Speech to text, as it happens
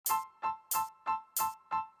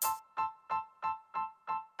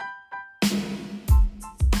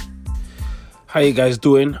How you guys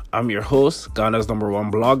doing? I'm your host, Ghana's number one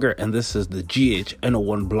blogger, and this is the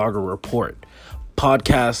GHN01 Blogger Report,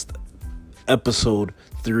 podcast episode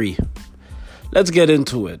 3. Let's get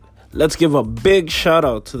into it. Let's give a big shout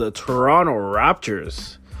out to the Toronto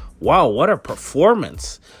Raptors. Wow, what a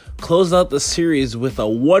performance. Closed out the series with a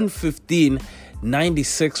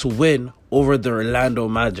 115-96 win over the Orlando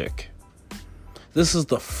Magic. This is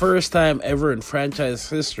the first time ever in franchise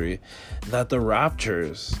history that the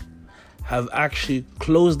Raptors have actually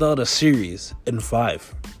closed out a series in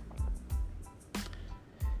 5.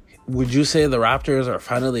 Would you say the Raptors are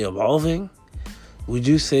finally evolving? Would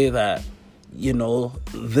you say that,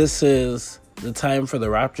 this is the time for the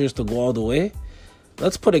Raptors to go all the way?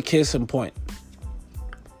 Let's put a case in point.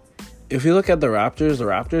 If you look at the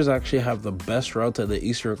Raptors actually have the best route to the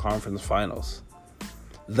Eastern Conference Finals.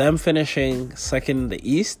 Them finishing second in the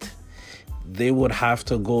East, they would have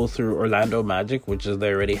to go through Orlando Magic, which is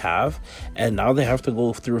they already have, and now they have to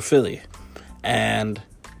go through Philly. And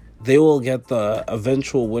they will get the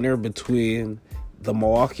eventual winner between the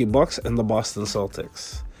Milwaukee Bucks and the Boston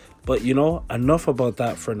Celtics. But, enough about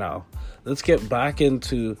that for now. Let's get back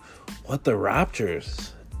into what the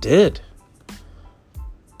Raptors did.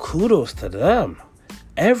 Kudos to them.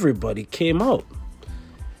 Everybody came out.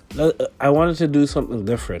 I wanted to do something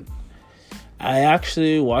different. I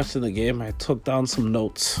actually, watching the game, I took down some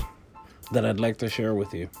notes that I'd like to share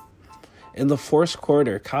with you. In the fourth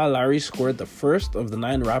quarter, Kyle Lowry scored the first of the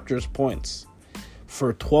 9 Raptors points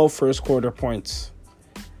for 12 first quarter points.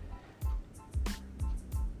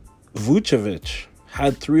 Vucevic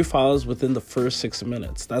had 3 fouls within the first 6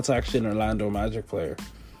 minutes. That's actually an Orlando Magic player.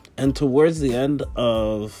 And towards the end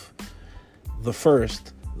of the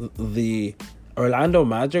first, the Orlando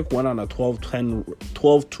Magic went on a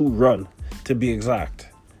 12-2 run, to be exact.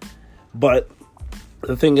 But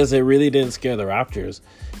the thing is, it really didn't scare the Raptors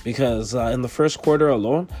because in the first quarter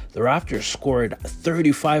alone, the Raptors scored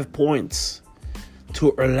 35 points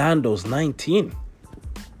to Orlando's 19.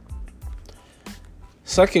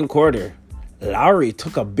 Second quarter, Lowry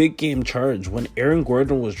took a big game charge when Aaron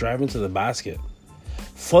Gordon was driving to the basket.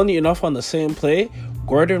 Funny enough, on the same play,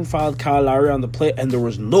 Gordon fouled Kyle Lowry on the play and there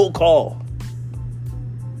was no call.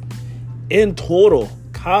 In total,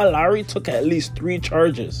 Kyle Lowry took at least 3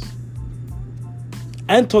 charges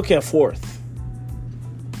and took a 4th.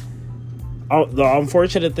 The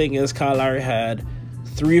unfortunate thing is Kyle Lowry had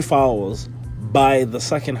 3 fouls by the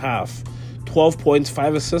second half. 12 points,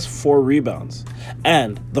 5 assists, 4 rebounds.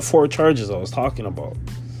 And the 4 charges I was talking about.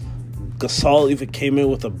 Gasol even came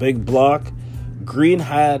in with a big block. Green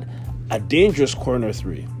had a dangerous corner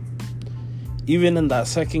 3. Even in that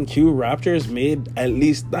second Q, Raptors made at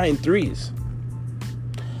least 9 threes.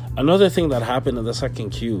 Another thing that happened in the second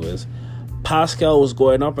Q is Pascal was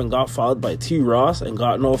going up and got fouled by T. Ross and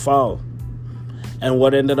got no foul. And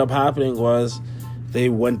what ended up happening was they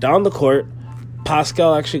went down the court.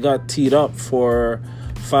 Pascal actually got teed up for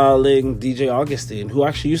fouling DJ Augustine, who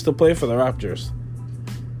actually used to play for the Raptors.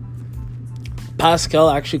 Pascal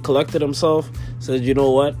actually collected himself, said, you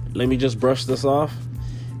know what, let me just brush this off.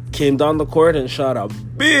 Came down the court and shot a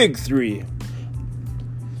big 3.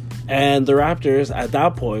 And the Raptors, at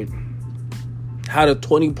that point, had a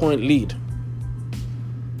 20-point lead.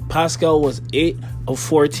 Pascal was 8 of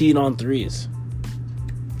 14 on threes.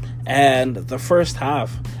 And the first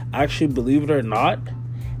half, actually, believe it or not,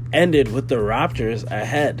 ended with the Raptors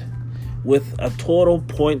ahead with a total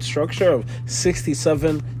point structure of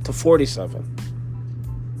 67-47.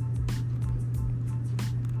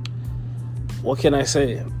 What can I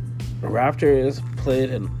say? The Raptors played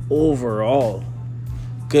an overall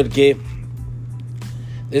good game.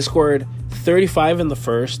 They scored 35 in the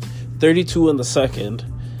first, 32 in the second,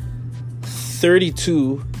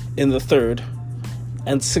 32 in the third,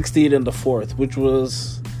 and 16 in the fourth, which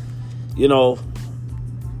was,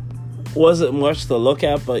 wasn't much to look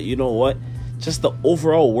at, but you know what? Just the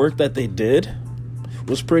overall work that they did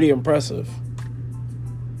was pretty impressive.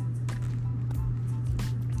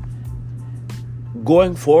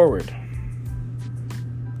 Going forward,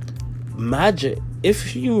 Magic,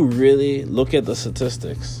 if you really look at the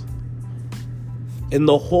statistics, in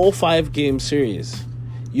the whole 5-game series,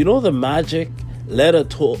 the Magic led a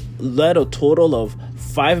total of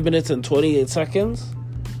 5 minutes and 28 seconds,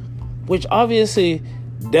 which obviously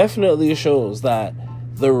definitely shows that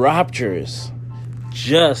the Raptors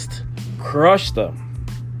just crushed them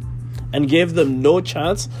and gave them no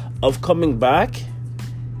chance of coming back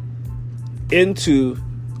into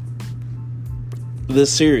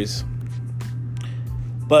this series.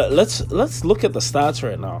 But let's look at the stats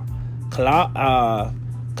right now.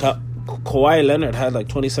 Kawhi Leonard had like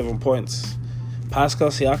 27 points. Pascal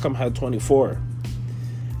Siakam had 24.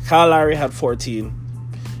 Kyle Lowry had 14.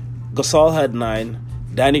 Gasol had 9.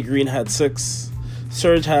 Danny Green had 6.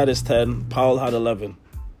 Serge had his 10. Powell had 11.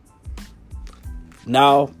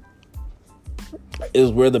 Now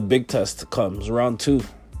is where the big test comes. Round 2.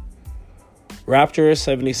 Raptors,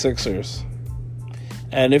 76ers.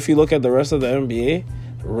 And if you look at the rest of the NBA,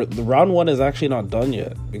 the round 1 is actually not done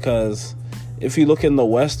yet. Because if you look in the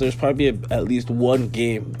West, there's probably at least one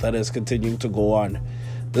game that is continuing to go on.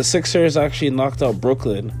 The Sixers actually knocked out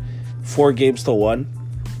Brooklyn 4-1.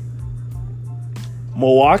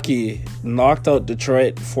 Milwaukee knocked out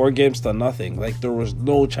Detroit 4-0. Like, there was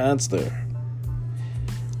no chance there.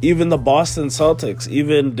 Even the Boston Celtics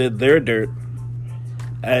even did their dirt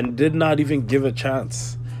and did not even give a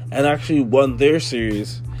chance and actually won their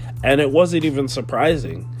series. And it wasn't even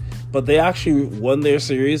surprising, but they actually won their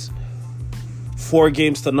series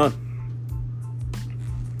 4-0.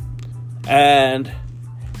 And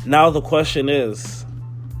now the question is,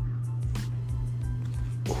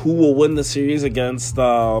 who will win the series against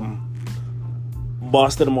Boston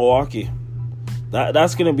and Milwaukee?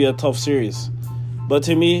 That's going to be a tough series. But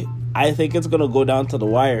to me, I think it's going to go down to the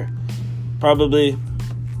wire. Probably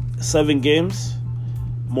 7 games.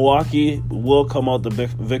 Milwaukee will come out the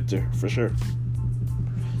victor for sure.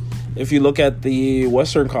 If you look at the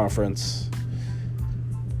Western Conference,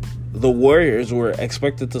 the Warriors were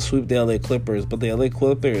expected to sweep the LA Clippers, but the LA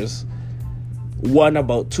Clippers won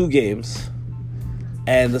about 2 games,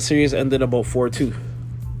 and the series ended about 4-2.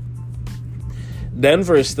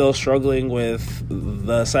 Denver is still struggling with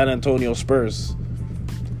the San Antonio Spurs,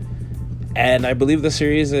 and I believe the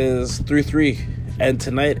series is 3-3, and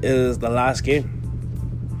tonight is the last game.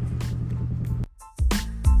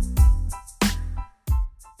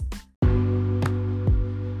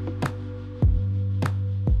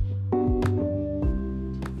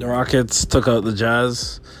 The Rockets took out the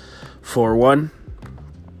Jazz 4-1.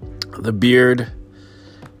 The Beard,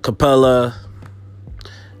 Capella,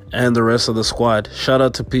 and the rest of the squad. Shout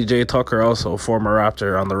out to PJ Tucker, also former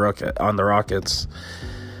Raptor on the Rockets.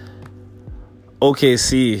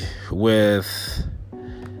 OKC with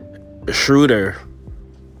Schroeder,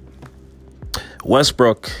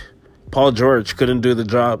 Westbrook, Paul George couldn't do the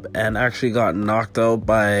job and actually got knocked out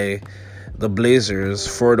by the Blazers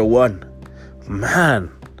 4-1.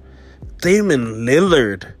 Man, Damian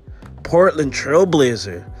Lillard, Portland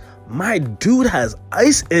Trailblazer. My dude has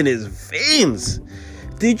ice in his veins.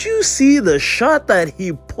 Did you see the shot that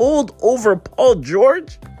he pulled over Paul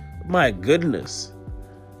George? My goodness.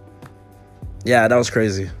 Yeah, that was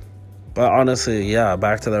crazy. But honestly, yeah,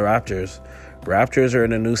 back to the Raptors. Raptors are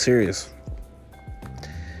in a new series.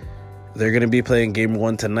 They're going to be playing Game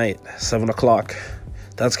 1 tonight, 7 o'clock.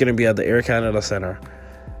 That's going to be at the Air Canada Center.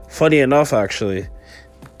 Funny enough, actually,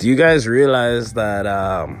 do you guys realize that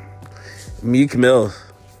Meek Mill,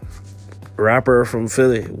 rapper from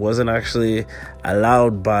Philly, wasn't actually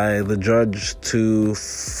allowed by the judge to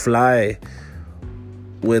fly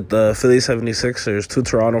with the Philly 76ers to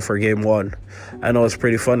Toronto for Game 1? I know, it's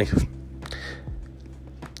pretty funny.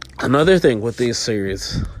 Another thing with these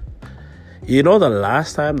series, you know, the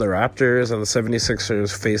last time the Raptors and the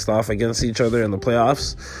 76ers faced off against each other in the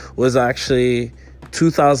playoffs was actually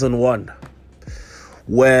 2001,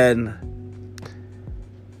 when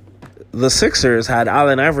the Sixers had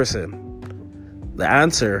Allen Iverson, the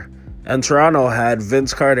answer, and Toronto had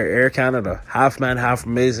Vince Carter, Air Canada, half man, half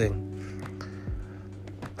amazing.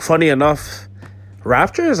 Funny enough,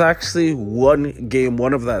 Raptors actually won Game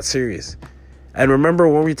 1 of that series. And remember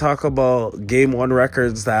when we talk about Game 1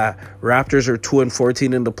 records that Raptors are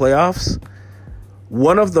 2-14 in the playoffs?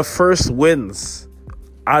 One of the first wins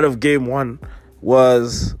out of Game 1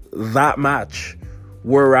 was that match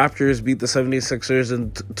where Raptors beat the 76ers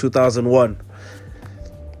in 2001.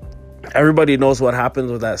 Everybody knows what happened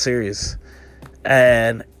with that series.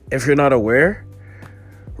 And if you're not aware,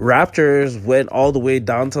 Raptors went all the way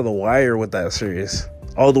down to the wire with that series,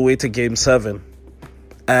 all the way to Game 7.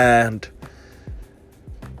 And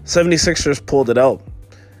 76ers pulled it out.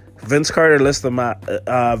 Vince Carter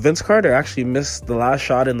actually missed the last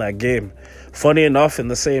shot in that game. Funny enough, in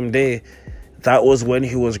the same day, that was when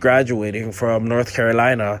he was graduating from North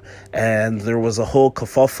Carolina, and there was a whole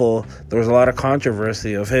kerfuffle. There was a lot of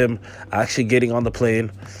controversy of him actually getting on the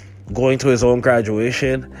plane, going to his own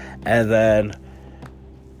graduation, and then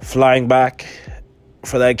flying back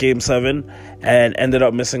for that Game 7 and ended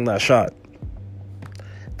up missing that shot.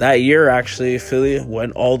 That year, actually, Philly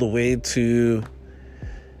went all the way to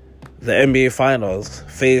the NBA Finals,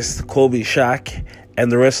 faced Kobe, Shaq,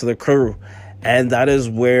 and the rest of the crew. And that is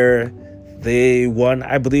where they won,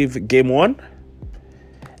 I believe, Game 1.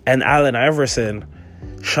 And Allen Iverson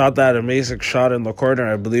shot that amazing shot in the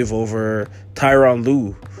corner, I believe, over Tyronn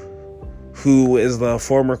Lue, who is the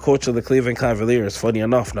former coach of the Cleveland Cavaliers, funny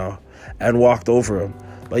enough now, and walked over him.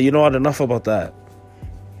 But you know what? Enough about that.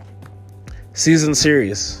 Season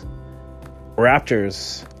series.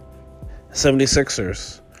 Raptors.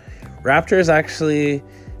 76ers. Raptors actually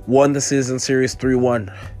won the season series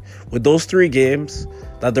 3-1. With those 3 games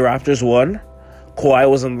that the Raptors won, Kawhi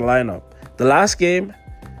was in the lineup. The last game,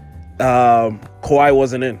 Kawhi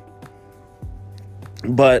wasn't in.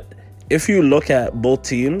 But if you look at both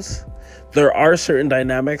teams, there are certain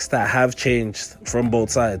dynamics that have changed from both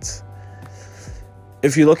sides.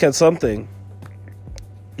 If you look at something,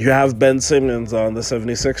 you have Ben Simmons on the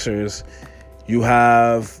 76ers. You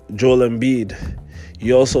have Joel Embiid.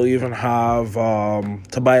 You also even have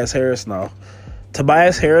Tobias Harris now.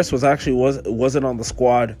 Tobias Harris wasn't on the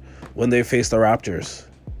squad when they faced the Raptors.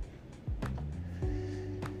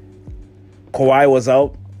 Kawhi was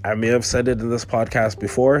out. I may have said it in this podcast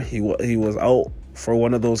before. He was out for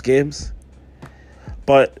one of those games.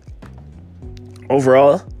 But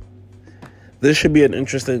overall, this should be an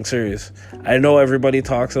interesting series. I know everybody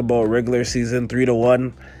talks about regular season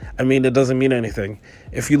 3-1. I mean, it doesn't mean anything.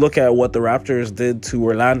 If you look at what the Raptors did to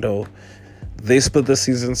Orlando, they split the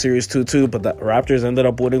season series 2-2, but the Raptors ended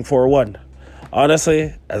up winning 4-1.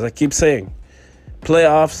 Honestly, as I keep saying,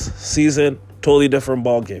 playoffs, season, totally different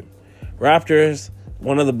ballgame. Raptors,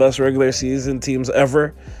 one of the best regular season teams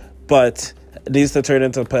ever, but needs to turn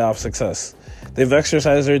into playoff success. They've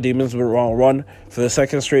exercised their demons with round 1. For the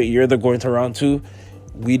second straight year, they're going to round 2.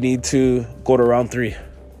 We need to go to round 3.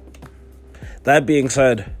 That being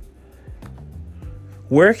said,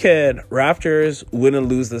 where can Raptors win and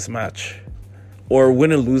lose this match? Or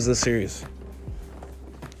win and lose this series?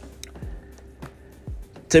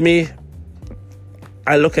 To me,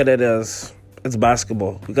 I look at it as it's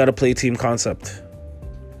basketball. We got to play team concept.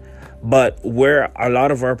 But where a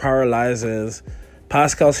lot of our power lies is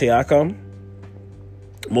Pascal Siakam,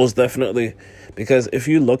 most definitely. Because if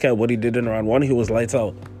you look at what he did in round 1, he was lights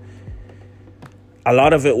out. A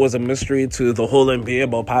lot of it was a mystery to the whole NBA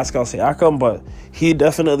about Pascal Siakam, but he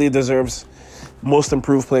definitely deserves most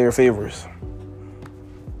improved player favors.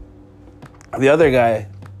 The other guy,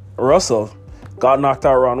 Russell, got knocked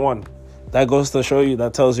out round 1. That goes to show you,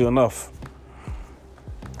 that tells you enough.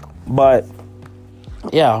 But,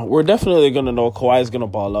 yeah, we're definitely going to know Kawhi is going to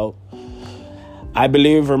ball out. I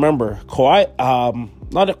believe, remember, Kawhi.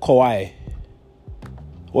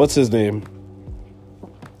 What's his name?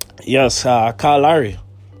 Yes, Kyle Lowry.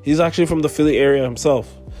 He's actually from the Philly area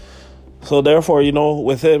himself. So, therefore,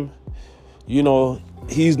 with him,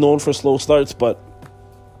 he's known for slow starts, but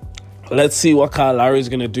let's see what Kyle Lowry is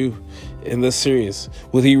going to do in this series.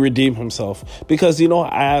 Will he redeem himself? Because, he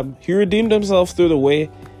redeemed himself through the way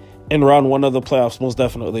in round 1 of the playoffs, most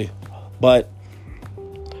definitely. But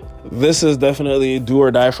this is definitely do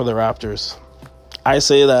or die for the Raptors. I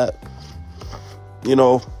say that,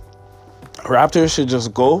 Raptors should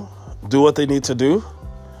just go, do what they need to do.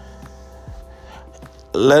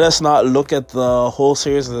 Let us not look at the whole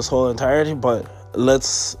series of this whole entirety, but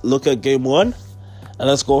let's look at game 1 and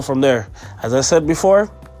let's go from there. As I said before,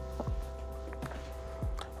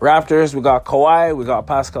 Raptors, we got Kawhi, we got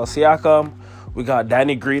Pascal Siakam, we got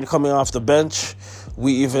Danny Green coming off the bench.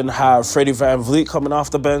 We even have Freddie VanVleet coming off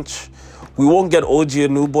the bench. We won't get OG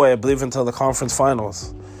Anunoby, I believe, until the conference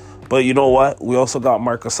finals. But you know what? We also got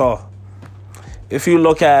Marc Gasol. If you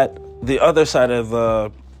look at the other side of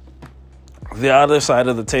the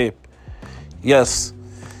tape, yes,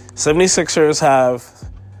 76ers have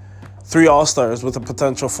 3 All-Stars with a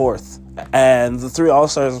potential 4th. And the 3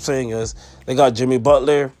 All-Stars I'm saying is they got Jimmy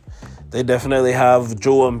Butler, they definitely have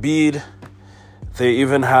Joel Embiid, they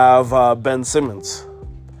even have Ben Simmons.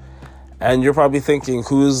 And you're probably thinking,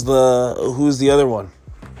 who's the other one?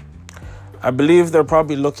 I believe they're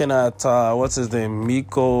probably looking at what's his name,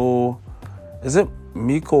 Miko. Is it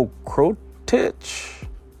Miko Krotich?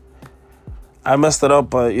 I messed it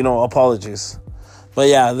up, but apologies. But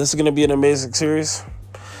yeah, this is gonna be an amazing series,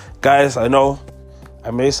 guys. I know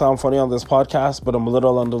I may sound funny on this podcast, but I'm a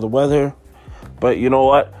little under the weather. But you know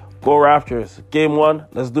what? Go Raptors. Game 1.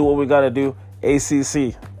 Let's do what we gotta do.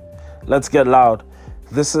 ACC. Let's get loud.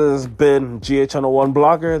 This has been GHN01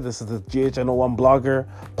 Blogger. This is the GHN01 Blogger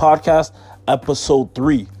podcast, episode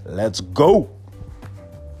 3. Let's go.